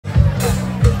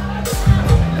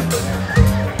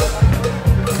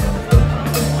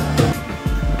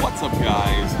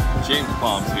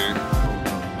Palms here. Most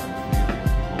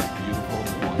beautiful,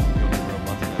 Washington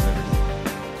Robusta I've ever seen.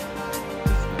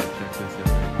 Just check this out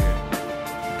right here.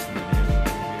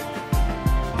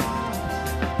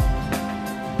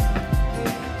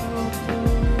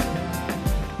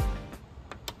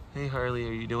 Hey Harley,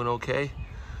 are you doing okay?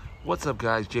 What's up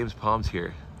guys, James Palms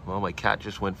here. Well, my cat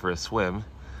just went for a swim,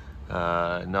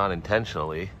 not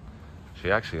intentionally.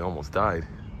 She actually almost died.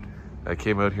 I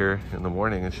came out here in the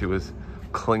morning and she was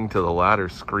clinging to the ladder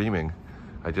screaming.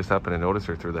 I just happened to notice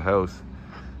her through the house.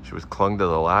 She was clung to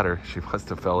the ladder. She must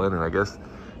have fell in, and I guess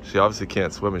she obviously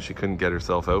can't swim and she couldn't get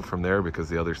herself out from there because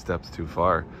the other step's too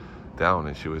far down,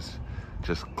 and she was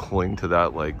just clinging to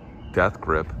that like death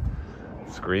grip,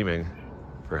 screaming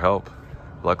for help.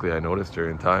 Luckily I noticed her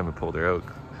in time and pulled her out.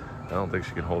 I don't think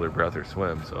she can hold her breath or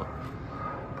swim, so,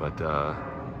 but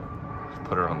just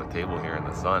put her on the table here in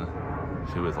the sun.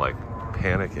 She was like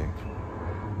panicking.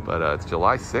 But it's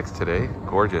July 6th today,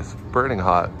 gorgeous, burning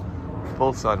hot,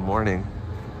 full sun morning.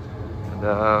 And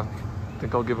I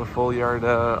think I'll give a full yard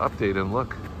update and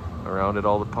look around at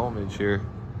all the palmage here.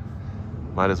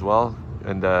 Might as well.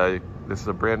 And this is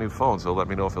a brand new phone, so let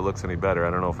me know if it looks any better. I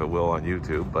don't know if it will on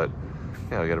YouTube, but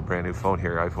yeah, I got a brand new phone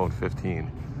here, iPhone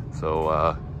 15. So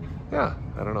yeah,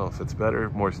 I don't know if it's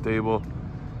better, more stable.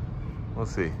 We'll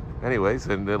see. Anyways,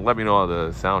 and then let me know how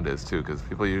the sound is too, because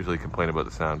people usually complain about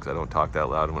the sound because I don't talk that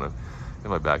loud when I'm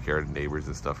in my backyard and neighbors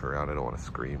and stuff around. I don't want to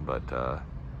scream, but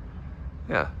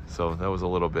yeah, so that was a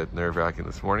little bit nerve-wracking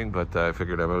this morning, but I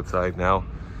figured I'm outside now.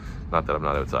 Not that I'm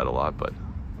not outside a lot, but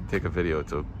take a video.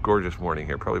 It's a gorgeous morning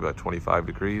here, probably about 25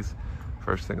 degrees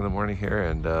first thing in the morning here,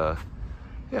 and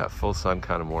yeah, full sun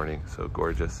kind of morning, so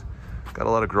gorgeous. Got a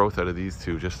lot of growth out of these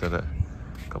two just in a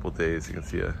couple days. You can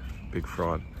see a big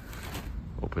frond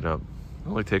open up. It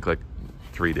only take like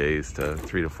 3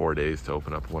 to 4 days to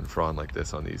open up one frond like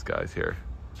this on these guys here.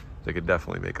 They could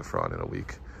definitely make a frond in a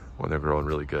week when they're growing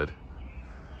really good.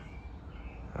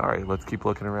 All right, let's keep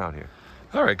looking around here.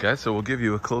 All right guys, so we'll give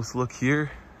you a close look here.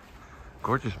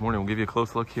 Gorgeous morning. We'll give you a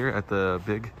close look here at the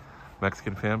big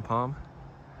Mexican fan palm,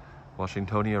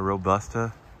 Washingtonia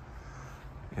robusta,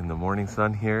 in the morning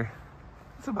sun here.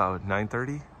 It's about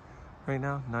 9:30 right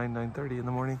now, 9:30 in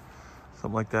the morning,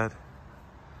 something like that.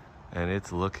 And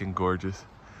it's looking gorgeous.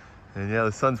 And yeah,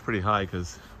 the sun's pretty high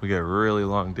because we get really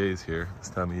long days here this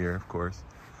time of year, of course.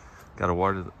 Got to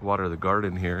water the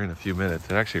garden here in a few minutes.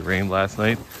 It actually rained last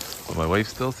night, but my wife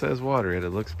still says water it. It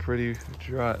looks pretty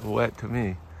dry, wet to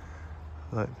me.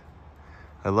 But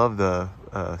I love the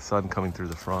sun coming through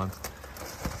the fronds.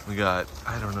 We got,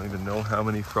 I don't even know how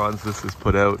many fronds this has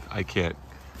put out. I can't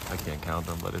count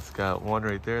them, but it's got one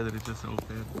right there that it just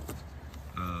opened.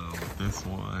 This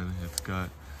one, it's gonna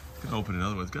open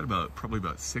another one. It's got probably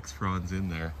about 6 fronds in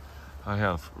there. I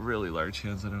have really large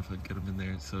hands. I don't know if I can get them in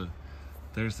there. So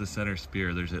there's the center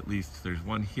spear. There's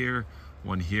one here,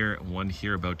 and one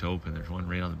here about to open. There's one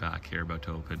right on the back here about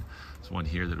to open. There's one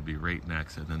here that'll be right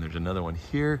next, and then there's another one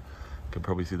here. You can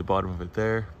probably see the bottom of it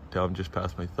there, down just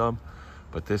past my thumb.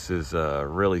 But this is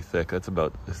really thick. That's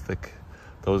about as thick.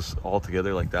 Those all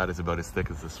together like that is about as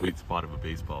thick as the sweet spot of a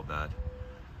baseball bat.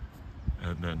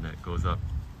 And then it goes up.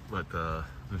 But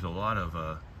there's a lot of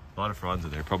fronds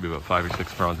in there, probably about 5 or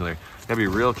 6 fronds in there. You gotta be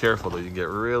real careful though. You can get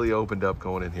really opened up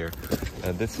going in here.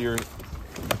 And this year,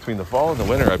 between the fall and the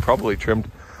winter, I probably trimmed,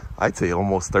 I'd say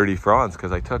almost 30 fronds,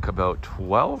 because I took about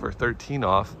 12 or 13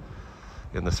 off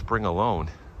in the spring alone.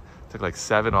 Took like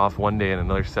 7 off one day and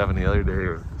another 7 the other day,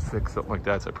 or 6, something like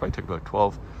that. So I probably took about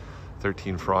 12,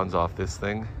 13 fronds off this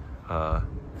thing.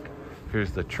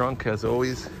 Here's the trunk as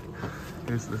always.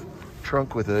 Here's the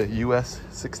trunk with a US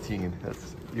 16.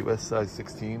 That's US size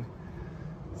 16.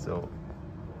 So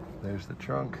there's the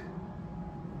trunk.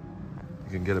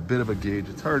 You can get a bit of a gauge.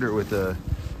 It's harder with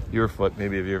your foot.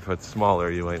 Maybe if your foot's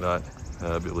smaller, you might not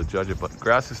be able to judge it, but the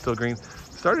grass is still green.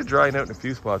 Started drying out in a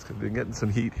few spots because we've been getting some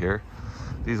heat here.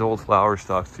 These old flower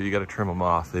stalks too, you got to trim them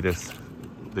off. They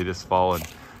just fall and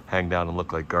hang down and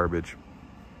look like garbage.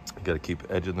 You got to keep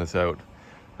edging this out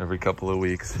every couple of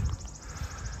weeks.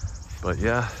 But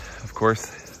yeah, of course,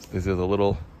 these are the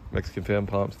little Mexican fan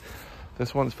palms.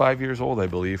 This one's 5 years old, I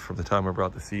believe, from the time I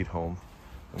brought the seed home.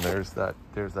 And there's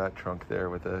that trunk there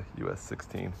with a US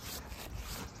 16.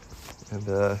 And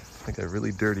I think I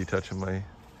really dirty touching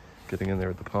getting in there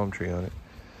with the palm tree on it.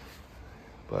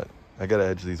 But I gotta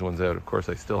edge these ones out. Of course,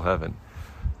 I still haven't.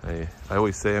 I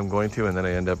always say I'm going to, and then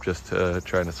I end up just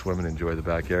trying to swim and enjoy the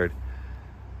backyard.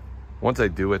 Once I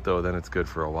do it though, then it's good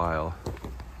for a while.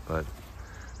 But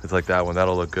it's like that one,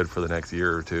 that'll look good for the next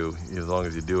year or two. As long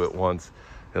as you do it once,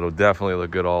 it'll definitely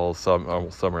look good all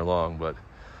summer long. But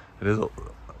it is,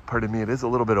 pardon me, it is a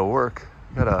little bit of work.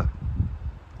 You gotta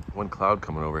one cloud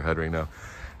coming overhead right now.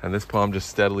 And this palm just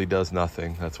steadily does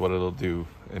nothing. That's what it'll do.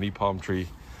 Any palm tree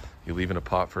you leave in a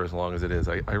pot for as long as it is.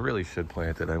 I really should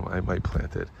plant it. I might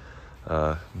plant it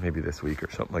maybe this week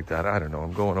or something like that. I don't know.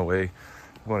 I'm going away.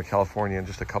 I'm going to California in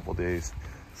just a couple days.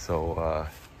 So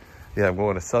yeah, I'm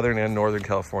going to Southern and Northern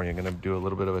California. I'm going to do a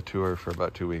little bit of a tour for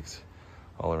about 2 weeks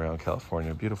all around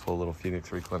California. Beautiful little Phoenix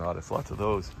reclinatus. Lots of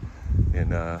those in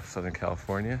Southern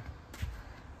California.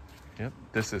 Yep,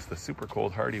 this is the super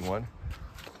cold hardy one.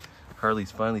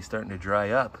 Harley's finally starting to dry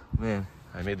up. Man,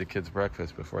 I made the kids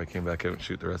breakfast before I came back out and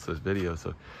shoot the rest of this video.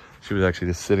 So she was actually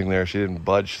just sitting there. She didn't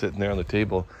budge, sitting there on the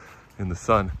table in the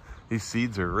sun. These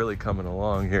seeds are really coming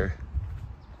along here.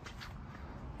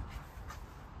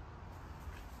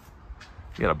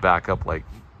 You gotta back up like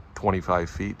 25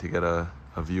 feet to get a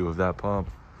view of that palm,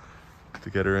 to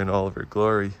get her in all of her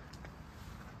glory.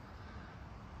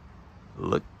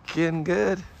 Looking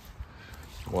good.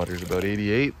 Water's about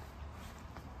 88.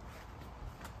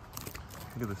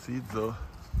 Look at the seeds though.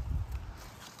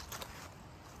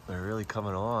 They're really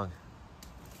coming along.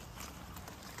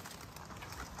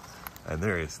 And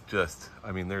there is just,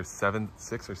 I mean, there's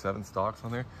 6 or 7 stalks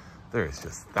on there. There is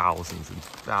just thousands and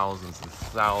thousands and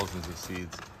thousands of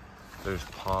seeds. There's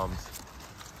palms.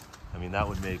 I mean, that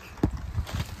would make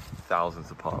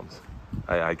thousands of palms.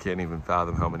 I can't even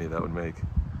fathom how many that would make.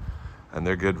 And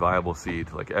they're good, viable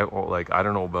seed. Like I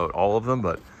don't know about all of them,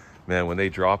 but man, when they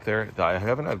drop there, I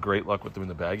haven't had great luck with them in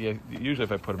the bag. Usually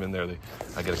if I put them in there,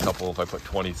 I get a couple. If I put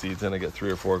 20 seeds in, I get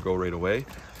 3 or 4 go right away.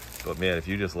 But man, if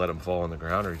you just let them fall on the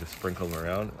ground or just sprinkle them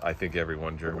around, I think every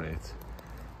one germinates.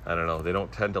 I don't know. They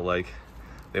don't tend to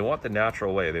they want the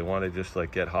natural way. They want to just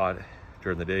like get hot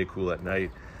during the day, cool at night,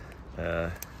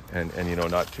 and you know,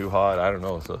 not too hot. I don't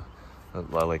know. So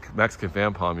like Mexican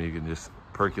fan palm, you can just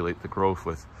percolate the growth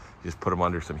with, you just put them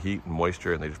under some heat and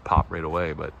moisture and they just pop right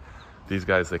away. But these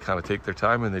guys, they kind of take their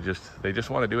time and they just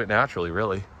want to do it naturally,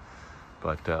 really.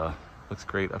 But looks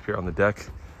great up here on the deck.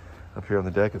 Up here on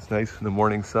the deck, it's nice in the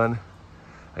morning sun.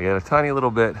 I got a tiny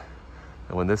little bit.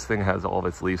 And when this thing has all of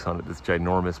its leaves on it, this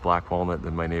ginormous black walnut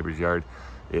in my neighbor's yard,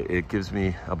 it gives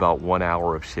me about 1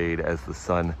 hour of shade as the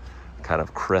sun kind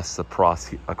of crests across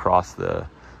the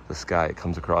sky. It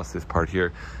comes across this part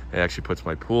here. It actually puts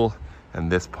my pool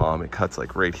and this palm, it cuts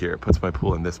like right here. It puts my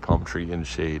pool and this palm tree in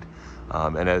shade.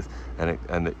 And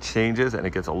it changes and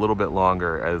it gets a little bit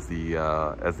longer as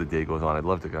the day goes on. I'd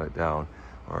love to cut it down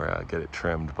or get it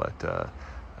trimmed, but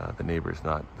the neighbor's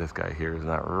not, this guy here is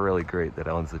not really great that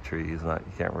owns the tree. You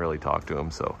can't really talk to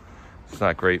him, so it's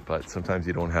not great, but sometimes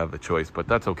you don't have a choice. But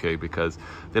that's okay because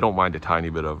they don't mind a tiny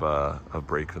bit of a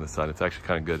break from the sun. It's actually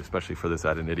kind of good, especially for this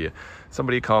Adenidia.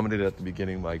 Somebody commented at the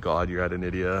beginning, my God, your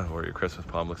Adenidia or your Christmas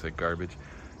palm looks like garbage.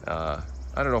 I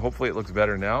don't know, hopefully it looks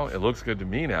better now. It looks good to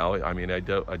me now. I mean, I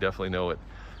definitely know it.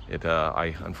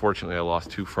 Unfortunately, I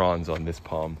lost 2 fronds on this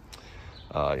palm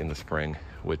in the spring,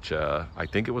 which I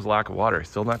think it was lack of water.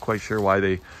 Still not quite sure why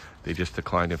they just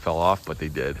declined and fell off, but they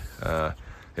did.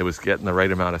 It was getting the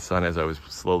right amount of sun as I was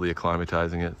slowly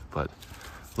acclimatizing it, but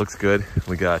looks good.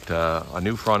 We got a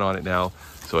new frond on it now,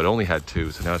 so it only had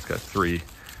 2, so now it's got 3,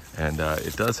 and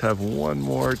it does have 1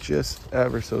 more just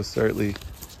ever so slightly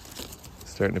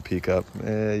starting to peek up.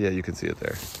 Yeah, you can see it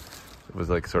there. It was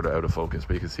like sort of out of focus,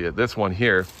 but you can see it. This one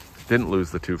here didn't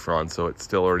lose the 2 fronds, so it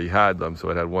still already had them. So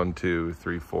it had 1, 2,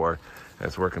 3, 4, and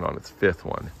it's working on its 5th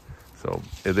one. So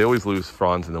they always lose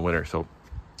fronds in the winter. So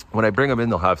when I bring them in,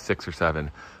 they'll have 6 or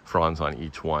 7 fronds on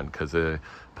each one because it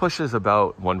pushes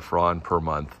about 1 frond per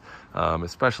month,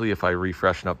 especially if I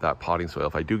refreshen up that potting soil.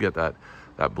 If I do get that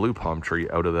blue palm tree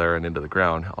out of there and into the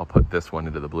ground, I'll put this one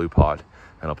into the blue pot,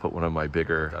 and I'll put one of my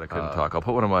bigger, I'll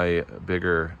put one of my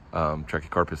bigger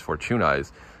Trachycarpus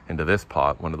fortunais into this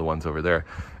pot, one of the ones over there.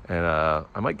 And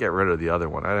I might get rid of the other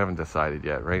one. I haven't decided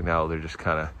yet. Right now, they're just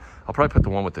kind of, I'll probably put the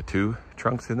one with the 2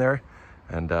 trunks in there,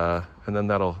 and then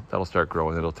that'll start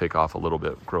growing. It'll take off a little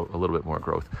bit more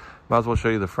growth. Might as well show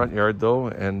you the front yard though,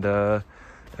 and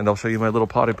I'll show you my little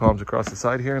potted palms across the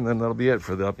side here, and then that'll be it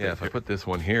for the update. Yeah, if I put this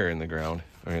one here in the ground,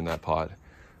 or in that pot,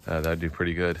 that'd do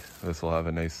pretty good. This will have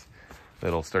a nice,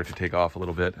 it'll start to take off a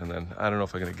little bit, and then I don't know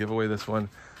if I'm gonna give away this one,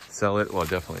 sell it. Well,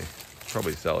 definitely,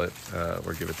 probably sell it,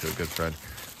 or give it to a good friend.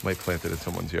 Might plant it in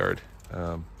someone's yard,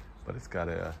 but it's got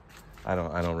I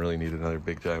don't really need another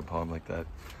big giant palm like that.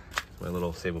 My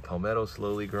little Sable Palmetto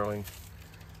slowly growing,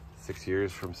 6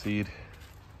 years from seed.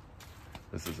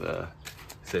 This is a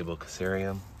Sable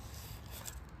Caesarium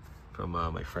from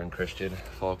my friend Christian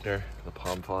Faulkner, the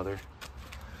palm father.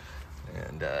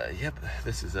 And yep,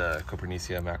 this is a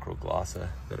Copernicia macroglossa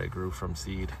that I grew from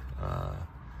seed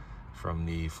from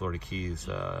the Florida Keys,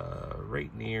 right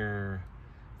near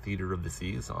Theater of the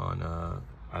Seas on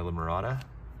Isla Mirada.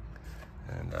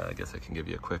 And I guess I can give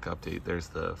you a quick update. There's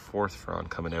the 4th frond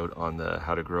coming out on the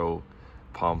How to Grow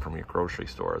Palm from Your Grocery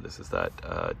Store. This is that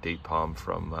date palm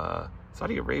from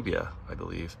Saudi Arabia, I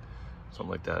believe.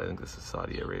 Something like that. I think this is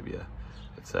Saudi Arabia.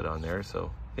 It said on there.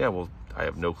 So yeah, well, I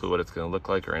have no clue what it's going to look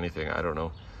like or anything. I don't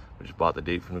know. I just bought the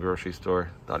date from the grocery store.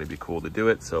 Thought it'd be cool to do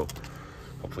it. So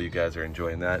hopefully you guys are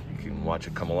enjoying that. You can watch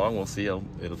it come along. We'll see.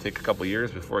 It'll take a couple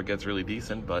years before it gets really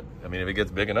decent. But I mean, if it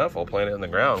gets big enough, I'll plant it in the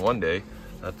ground one day.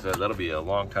 That'll be a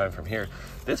long time from here.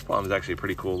 This palm is actually a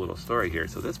pretty cool little story here.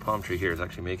 So this palm tree here is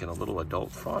actually making a little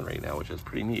adult frond right now, which is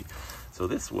pretty neat. So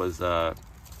this was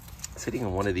sitting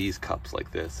in one of these cups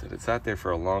like this, and it sat there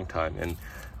for a long time, and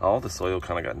all the soil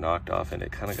kind of got knocked off and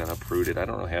it kind of got uprooted. I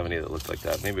don't really have any that looked like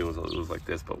that. Maybe it was like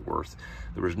this, but worse.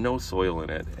 There was no soil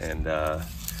in it, and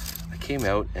I came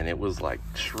out and it was like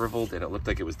shriveled and it looked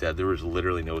like it was dead. There was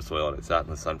literally no soil on it. It sat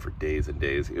in the sun for days and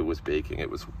days. It was baking. It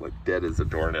was like dead as a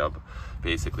doorknob.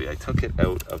 Basically, I took it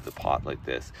out of the pot like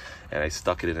this and I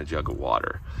stuck it in a jug of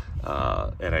water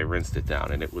and I rinsed it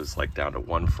down, and it was like down to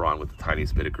one frond with the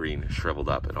tiniest bit of green shriveled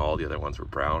up, and all the other ones were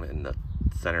brown, and the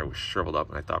center was shriveled up,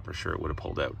 and I thought for sure it would have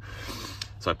pulled out.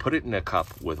 So I put it in a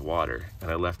cup with water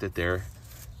and I left it there,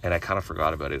 and I kind of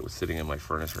forgot about it. It was sitting in my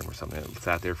furnace room or something. It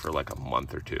sat there for like a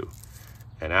month or two.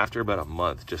 And after about a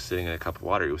month, just sitting in a cup of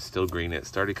water, it was still green. It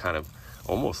started kind of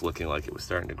almost looking like it was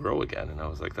starting to grow again. And I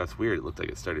was like, that's weird. It looked like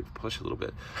it started to push a little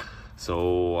bit.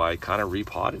 So I kind of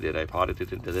repotted it. I potted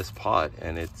it into this pot,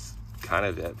 and it's kind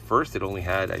of, at first it only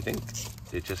had, I think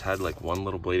it just had like one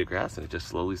little blade of grass, and it just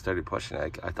slowly started pushing. I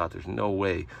thought there's no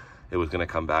way it was going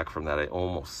to come back from that. I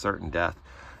almost certain death.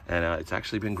 And it's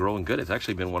actually been growing good. It's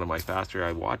actually been one of my faster.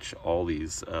 I watch all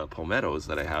these palmettos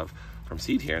that I have from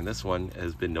seed here, and this one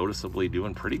has been noticeably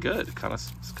doing pretty good, kind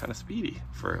of speedy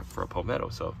for a palmetto.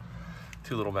 So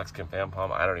 2 little Mexican fan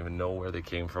palm. I don't even know where they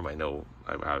came from. I know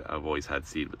I've always had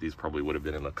seed, but these probably would have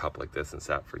been in a cup like this and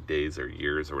sat for days or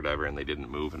years or whatever, and they didn't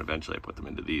move, and eventually I put them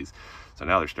into these. So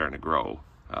now they're starting to grow.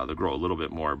 They'll grow a little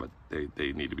bit more, but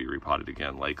they need to be repotted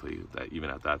again, likely, that even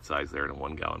at that size they're in a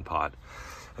 1-gallon pot.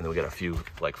 And then we got a few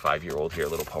like 5-year-old here,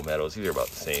 little palmettos. These are about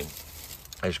the same.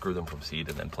 I just grew them from seed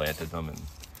and then planted them, and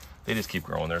they just keep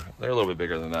growing. They're a little bit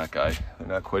bigger than that guy. They're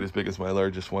not quite as big as my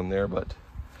largest one there, but.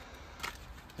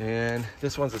 And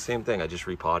this one's the same thing. I just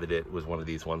repotted it. It was one of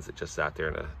these ones that just sat there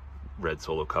in a red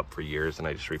Solo cup for years, and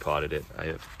I just repotted it. I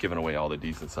have given away all the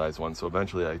decent sized ones, so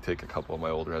eventually I take a couple of my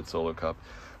old red Solo cup.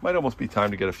 Might almost be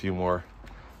time to get a few more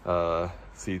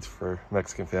seeds for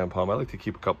Mexican fan palm. I like to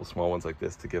keep a couple small ones like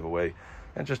this to give away,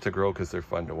 and just to grow because they're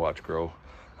fun to watch grow.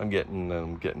 I'm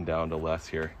getting down to less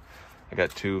here. I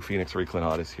got 2 Phoenix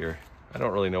reclinatus here. I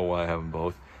don't really know why I have them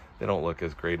both. They don't look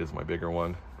as great as my bigger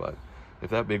one, but if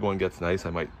that big one gets nice,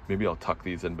 maybe I'll tuck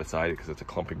these in beside it because it's a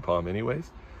clumping palm anyways.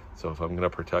 So if I'm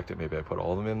gonna protect it, maybe I put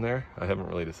all of them in there. I haven't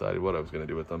really decided what I was gonna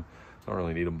do with them. I don't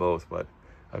really need them both, but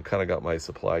I've kind of got my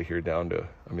supply here down to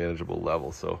a manageable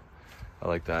level, so I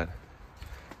like that.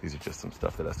 These are just some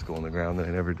stuff that has to go in the ground that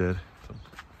I never did. Some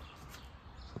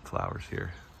flowers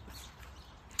here.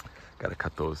 Got to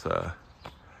cut those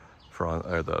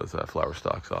flower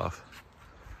stalks off.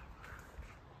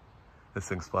 This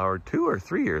thing's flowered 2 or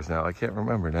 3 years now. I can't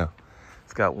remember now.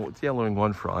 It's yellowing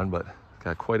 1 frond, but it's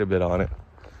got quite a bit on it.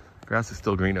 Grass is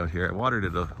still green out here. I watered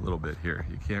it a little bit here.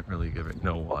 You can't really give it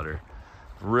no water.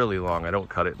 Really long. I don't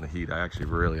cut it in the heat. I actually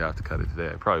really have to cut it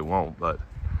today. I probably won't, but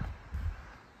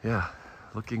yeah,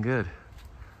 looking good.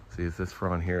 See, it's this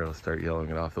frond here. I'll start yellowing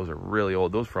it off. Those are really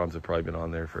old. Those fronds have probably been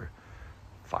on there for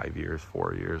 5 years,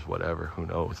 4 years, whatever. Who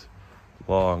knows?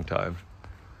 Long time.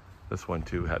 This one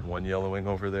too had 1 yellowing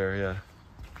over there, yeah.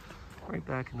 Right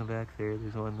back in the back there,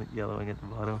 there's one yellowing at the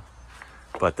bottom.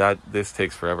 But this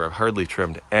takes forever. I've hardly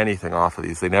trimmed anything off of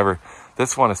these.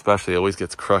 This one especially always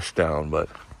gets crushed down,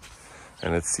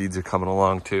 and its seeds are coming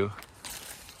along too.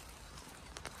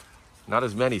 Not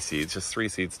as many seeds, just 3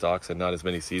 seed stalks and not as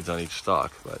many seeds on each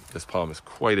stalk, but this palm is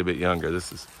quite a bit younger.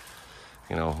 This is,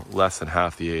 less than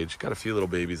half the age. Got a few little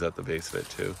babies at the base of it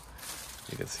too.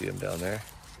 You can see them down there.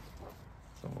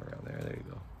 Somewhere around there you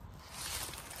go.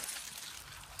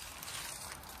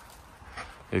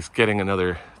 It's getting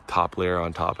another top layer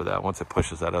on top of that. Once it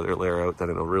pushes that other layer out, then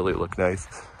it'll really look nice.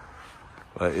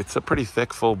 But it's a pretty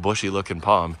thick, full, bushy looking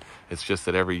palm. It's just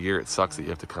that every year it sucks that you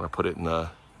have to kind of put it in the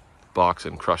box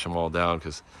and crush them all down,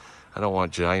 because I don't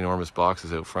want ginormous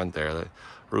boxes out front there. The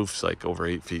roof's like over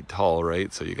 8 feet tall,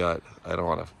 right? So I don't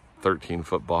want a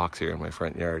 13-foot box here in my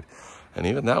front yard. And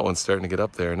even that one's starting to get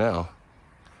up there now.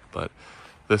 But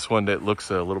this one, that looks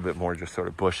a little bit more just sort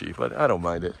of bushy, but I don't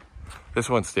mind it. This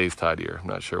one stays tidier. I'm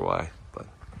not sure why. But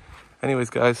anyways,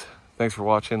 guys, Thanks for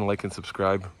watching. Like and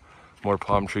subscribe. More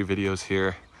palm tree videos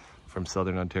here from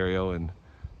Southern Ontario and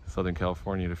Southern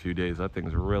California in a few days. That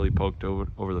thing's really poked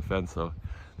over the fence. So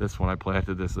this, when I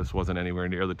planted this wasn't anywhere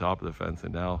near the top of the fence,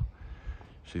 and now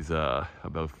she's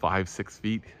about 5-6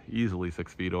 feet, easily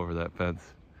 6 feet over that fence.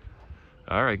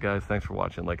 All right, guys, thanks for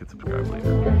watching. Like and subscribe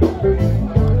later.